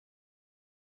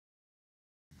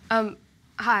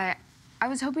Hi. I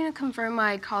was hoping to confirm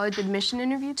my college admission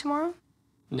interview tomorrow.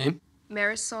 Name?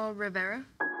 Marisol Rivera.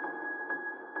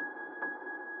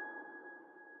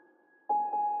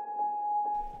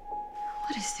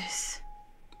 What is this?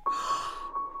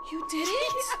 You did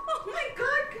it? Oh my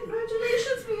God,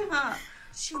 congratulations, mija.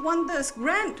 She won this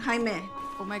grant, Jaime.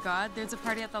 Oh my God, there's a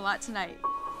party at the lot tonight.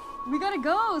 We gotta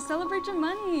go, celebrate your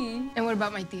money. And what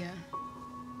about my tia?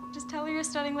 Just tell her you're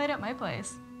studying late at my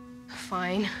place.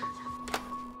 Fine.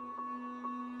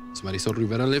 Does Marisol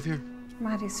Rivera live here?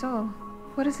 Marisol,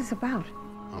 what is this about?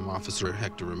 I'm Officer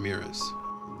Hector Ramirez.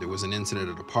 There was an incident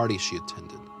at a party she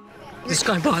attended. This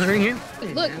guy bothering you?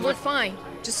 Look, we're fine.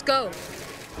 Just go.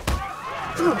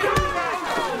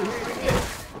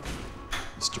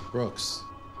 Mr. Brooks.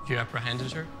 You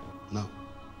apprehended her? No.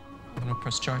 I'm gonna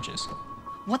press charges.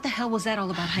 What the hell was that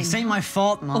all about, Jaime? This ain't my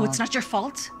fault, Mom. Oh, it's not your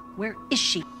fault? Where is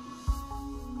she?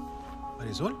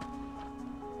 Marisol?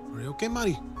 Are you okay,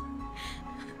 Mari?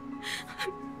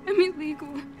 I'm illegal.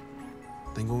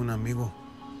 Tengo un amigo.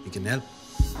 He can help.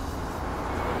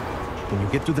 When you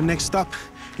get to the next stop,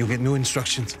 you'll get new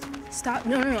instructions. Stop.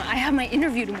 No. I have my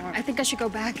interview tomorrow. I think I should go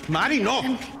back. Mari, no!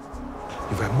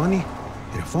 You've got money,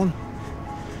 your phone.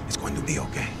 It's going to be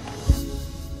okay.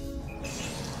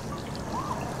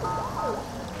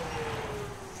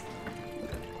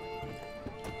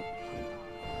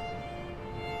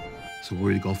 So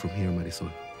where do you go from here,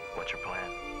 Marisol? What's your plan?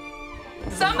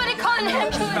 Somebody call an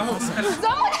ambulance!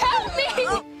 Someone help me!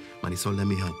 Marisol, let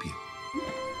me help you.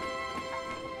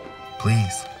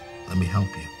 Please, let me help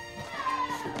you.